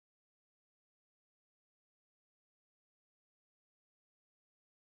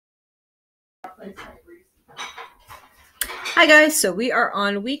Hi guys, so we are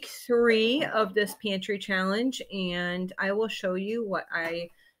on week 3 of this pantry challenge and I will show you what I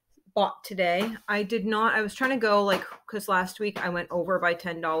bought today. I was trying to go because last week I went over by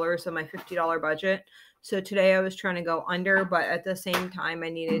 $10 on my $50 budget. So today I was trying to go under, but at the same time I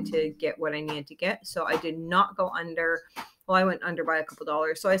needed to get what I needed to get. So I did not go under. Well, I went under by a couple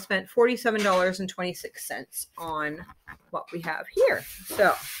dollars. So I spent $47.26 on what we have here.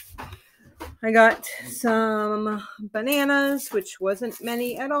 So I got some bananas, which wasn't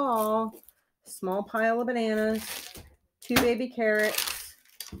many at all. Small pile of bananas, 2 baby carrots,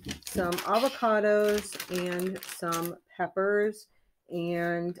 some avocados, and some peppers.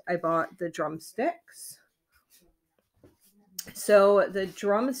 And I bought the drumsticks. So the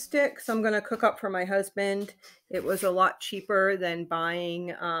drumsticks I'm going to cook up for my husband. It was a lot cheaper than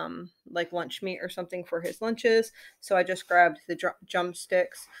buying like lunch meat or something for his lunches. So I just grabbed the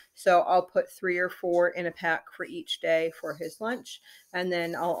drumsticks. So I'll put 3 or 4 in a pack for each day for his lunch. And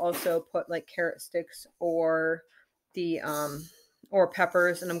then I'll also put like carrot sticks or the or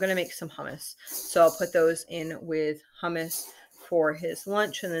peppers, and I'm going to make some hummus. So I'll put those in with hummus for his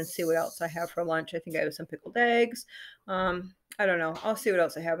lunch and then see what else I have for lunch. I think I have some pickled eggs. I don't know. I'll see what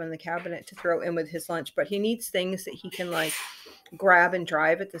else I have in the cabinet to throw in with his lunch, but he needs things that he can like grab and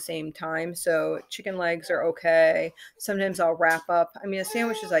drive at the same time. So chicken legs are okay. Sometimes I'll wrap up. I mean, a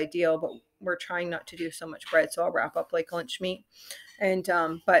sandwich is ideal, but we're trying not to do so much bread. So I'll wrap up like lunch meat. And,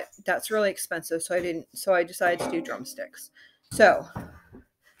 but that's really expensive. So I decided to do drumsticks. So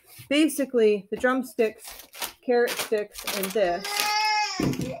basically the drumsticks, carrot sticks, and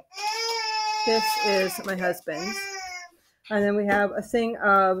this is my husband's. And then we have a thing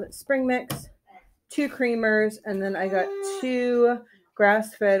of spring mix, 2 creamers, and then I got 2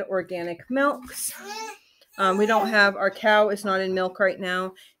 grass-fed organic milks. We don't have, our cow is not in milk right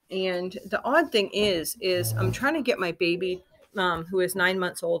now. And the odd thing is I'm trying to get my baby, who is 9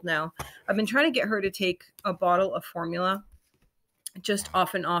 months old now. I've been trying to get her to take a bottle of formula just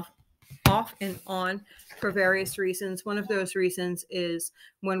off and on for various reasons. One of those reasons is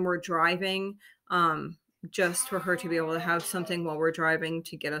when we're driving, just for her to be able to have something while we're driving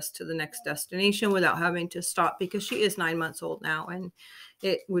to get us to the next destination without having to stop, because she is 9 months old now and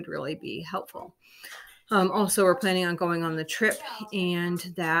it would really be helpful. Also, we're planning on going on the trip,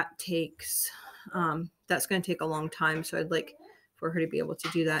 and that takes that's going to take a long time. So I'd like for her to be able to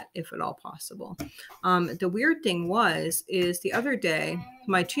do that if at all possible. The weird thing is the other day,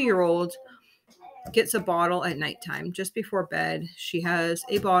 my 2-year-old gets a bottle at nighttime just before bed. She has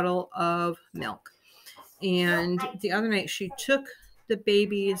a bottle of milk. And the other night she took the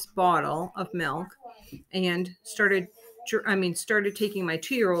baby's bottle of milk and started taking my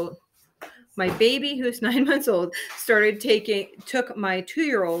 2-year-old, my baby who's 9 months old, took my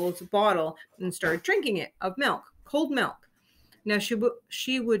 2-year-old's bottle and started drinking it of milk, cold milk. Now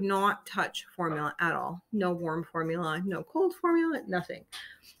she would not touch formula at all. No warm formula, no cold formula, nothing.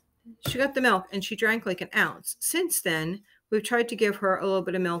 She got the milk and she drank like an ounce. Since then, we've tried to give her a little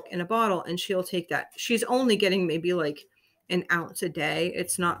bit of milk in a bottle and she'll take that. She's only getting maybe like an ounce a day.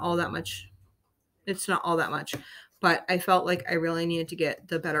 It's not all that much. But I felt like I really needed to get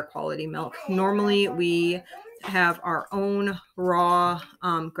the better quality milk. Normally, we have our own raw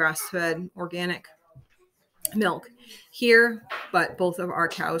grass-fed organic milk here, but both of our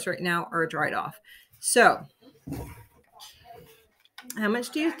cows right now are dried off. So how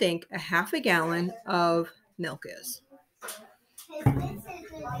much do you think a half a gallon of milk is?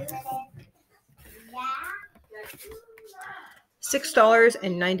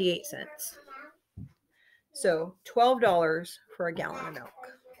 $6.98. So $12 for a gallon of milk.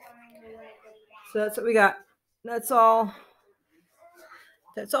 So that's what we got. That's all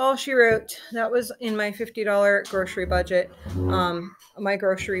she wrote. That was in my $50 grocery budget. My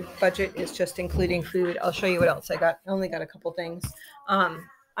grocery budget is just including food. I'll show you what else I got. I only got a couple things.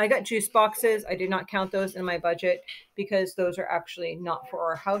 I got juice boxes. I did not count those in my budget because those are actually not for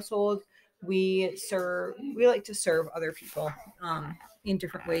our household. We like to serve other people in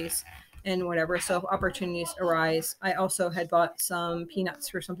different ways and whatever. So if opportunities arise, I also had bought some peanuts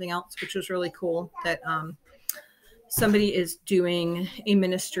for something else, which was really cool that somebody is doing a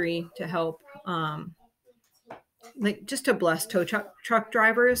ministry to help like just to bless tow truck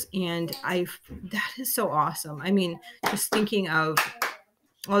drivers. And that is so awesome. I mean, just thinking of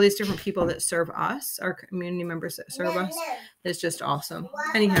all these different people that serve us, our community members that serve us, is just awesome.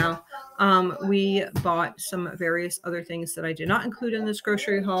 Anyhow, we bought some various other things that I did not include in this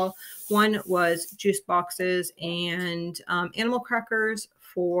grocery haul. One was juice boxes and animal crackers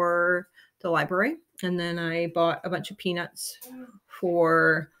for the library. And then I bought a bunch of peanuts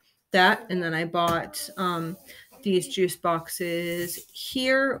for that. And then I bought these juice boxes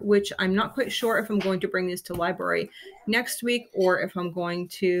here, which I'm not quite sure if I'm going to bring these to library next week or if I'm going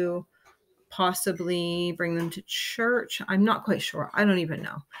to possibly bring them to church. I'm not quite sure. I don't even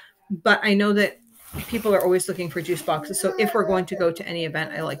know. But I know that people are always looking for juice boxes. So if we're going to go to any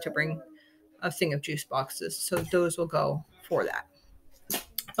event, I like to bring a thing of juice boxes. So those will go for that.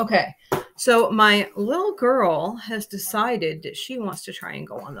 Okay. So my little girl has decided that she wants to try and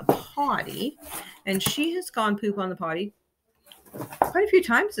go on the potty. And she has gone poop on the potty quite a few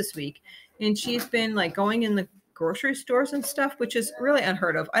times this week. And she's been like going in the grocery stores and stuff, which is really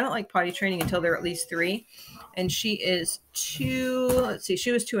unheard of. I don't like potty training until they're at least 3. And she is 2. Let's see,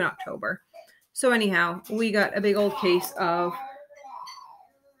 she was 2 in October. So anyhow, we got a big old case of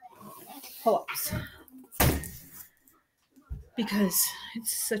pull-ups because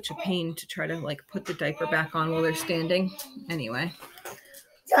it's such a pain to try to like put the diaper back on while they're standing. Anyway,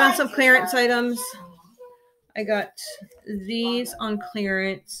 found some clearance items. I got these on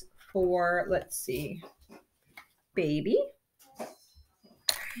clearance for, let's see, baby.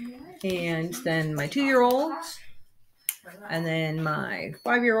 And then my 2-year-old. And then my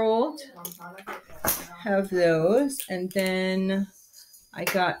 5-year-old have those. And then I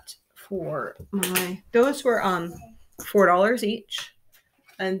got for those were $4 each.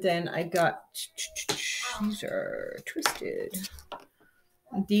 And then I got, these are twisted.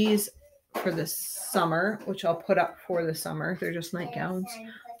 These for the summer, which I'll put up for the summer. They're just nightgowns.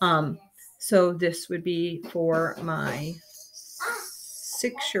 So this would be for my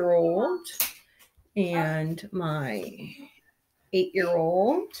 6-year-old and my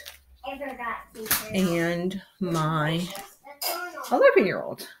 8-year-old and my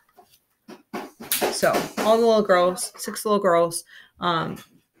 11-year-old. So all the little girls, 6 little girls,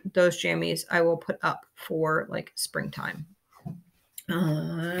 those jammies I will put up for like springtime.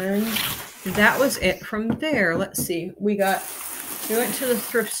 And that was it from there. Let's see. We went to the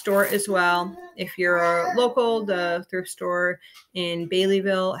thrift store as well. If you're local, the thrift store in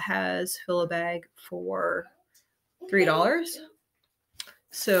Baileyville has fill a bag for $3.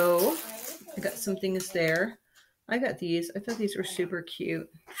 So I got some things there. I got these. I thought these were super cute.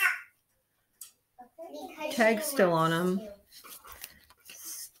 Tags still on them.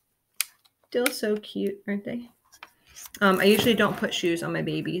 Still so cute, aren't they? I usually don't put shoes on my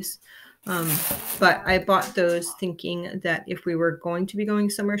babies. But I bought those thinking that if we were going to be going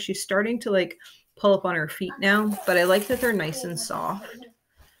somewhere, she's starting to like pull up on her feet now, but I like that they're nice and soft.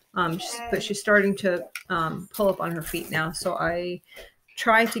 But she's starting to pull up on her feet now. So I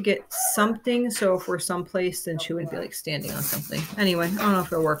try to get something. So if we're someplace, then she would be like standing on something. Anyway, I don't know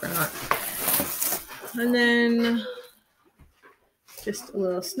if it'll work or not. And then just a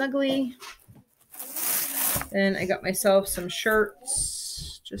little snuggly. Then I got myself some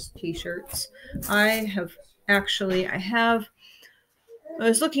shirts, just t-shirts. I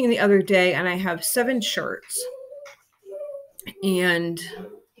was looking the other day and I have 7 shirts. And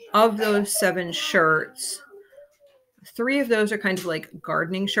of those 7 shirts, 3 of those are kind of like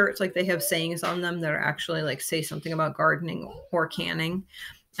gardening shirts. Like they have sayings on them that are actually like say something about gardening or canning.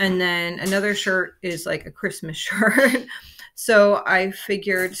 And then another shirt is like a Christmas shirt. So I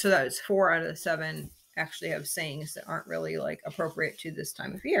figured, so that was 4 out of the 7 actually have sayings that aren't really like appropriate to this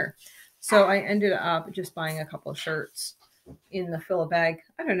time of year. So I ended up just buying a couple of shirts in the fill a bag.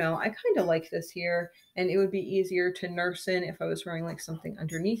 I don't know. I kind of like this here, and it would be easier to nurse in if I was wearing like something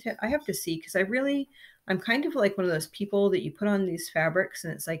underneath it. I have to see, because I'm kind of like one of those people that you put on these fabrics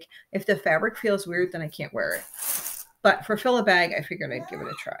and it's like, if the fabric feels weird, then I can't wear it. But for fill a bag, I figured I'd give it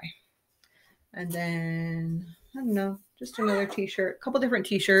a try. And then, I don't know, just another t-shirt, a couple different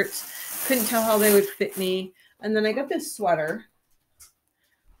t-shirts. Couldn't tell how they would fit me. And then I got this sweater.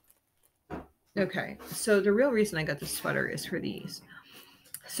 Okay, so the real reason I got this sweater is for these.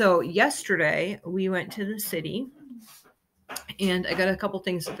 So yesterday we went to the city and I got a couple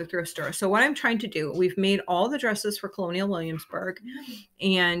things at the thrift store. So what I'm trying to do, we've made all the dresses for Colonial Williamsburg,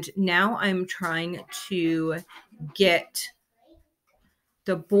 and now I'm trying to get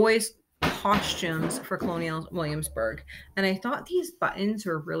the boys' costumes for Colonial Williamsburg. And I thought these buttons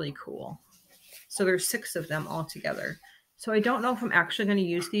were really cool. So there's 6 of them all together. So I don't know if I'm actually going to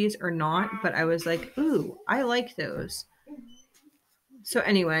use these or not, but I was like, ooh, I like those. So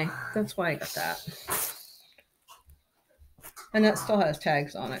anyway, that's why I got that. And that still has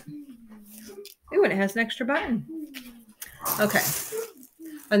tags on it. Ooh, and it has an extra button. Okay.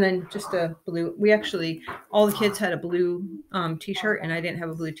 And then just a blue, all the kids had a blue t-shirt, and I didn't have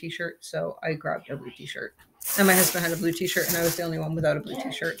a blue t-shirt, so I grabbed a blue t-shirt. And my husband had a blue t-shirt, and I was the only one without a blue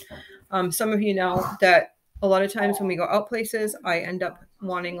t-shirt. Some of you know that a lot of times when we go out places, I end up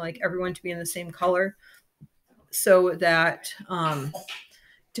wanting like everyone to be in the same color, so that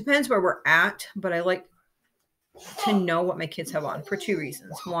depends where we're at, but I like to know what my kids have on for two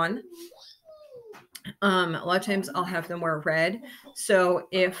reasons. One, a lot of times I'll have them wear red. So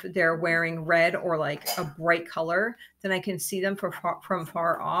if they're wearing red or like a bright color, then I can see them from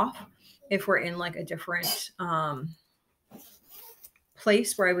far off. If we're in like a different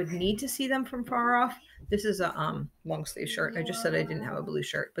place where I would need to see them from far off. This is a long sleeve shirt. I just said I didn't have a blue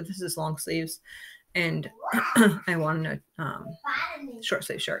shirt, but this is long sleeves, and I wanted a short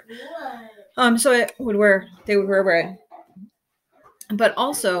sleeve shirt. So they would wear red, but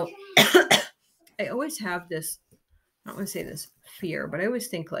also I always have this, I don't want to say this fear, but I always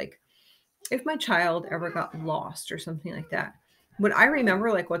think like if my child ever got lost or something like that, would I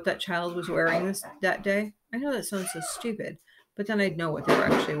remember like what that child was wearing that day? I know that sounds so stupid, but then I'd know what they were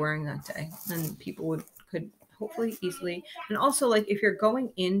actually wearing that day, and people could hopefully easily. And also, like if you're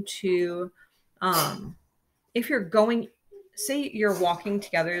going into, if you're going, say you're walking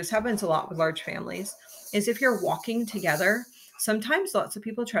together. This happens a lot with large families. Is if you're walking together, sometimes lots of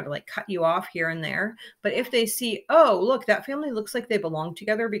people try to like cut you off here and there. But if they see, oh, look, that family looks like they belong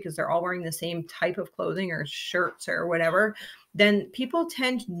together because they're all wearing the same type of clothing or shirts or whatever, then people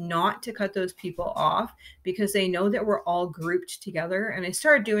tend not to cut those people off because they know that we're all grouped together. And I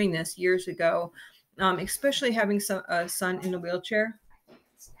started doing this years ago, especially having a son in the wheelchair.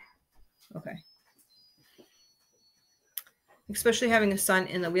 Okay. Especially having a son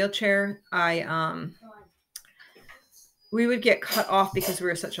in the wheelchair, we would get cut off because we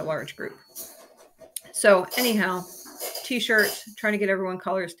were such a large group. So anyhow, t-shirts, trying to get everyone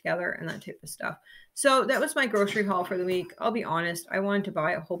colors together and that type of stuff. So that was my grocery haul for the week. I'll be honest, I wanted to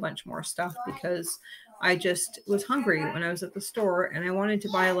buy a whole bunch more stuff because I just was hungry when I was at the store, and I wanted to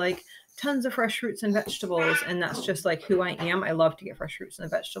buy like tons of fresh fruits and vegetables, and that's just like who I am. I love to get fresh fruits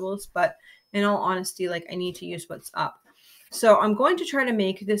and vegetables, but in all honesty, like I need to use what's up. So I'm going to try to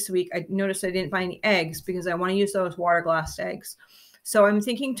make this week. I noticed I didn't buy any eggs because I want to use those water glass eggs. So I'm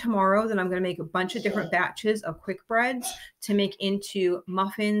thinking tomorrow that I'm going to make a bunch of different batches of quick breads to make into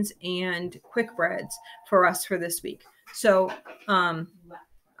muffins and quick breads for us for this week. So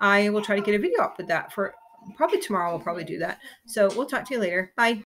I will try to get a video up with that for probably tomorrow. We'll probably do that. So we'll talk to you later. Bye.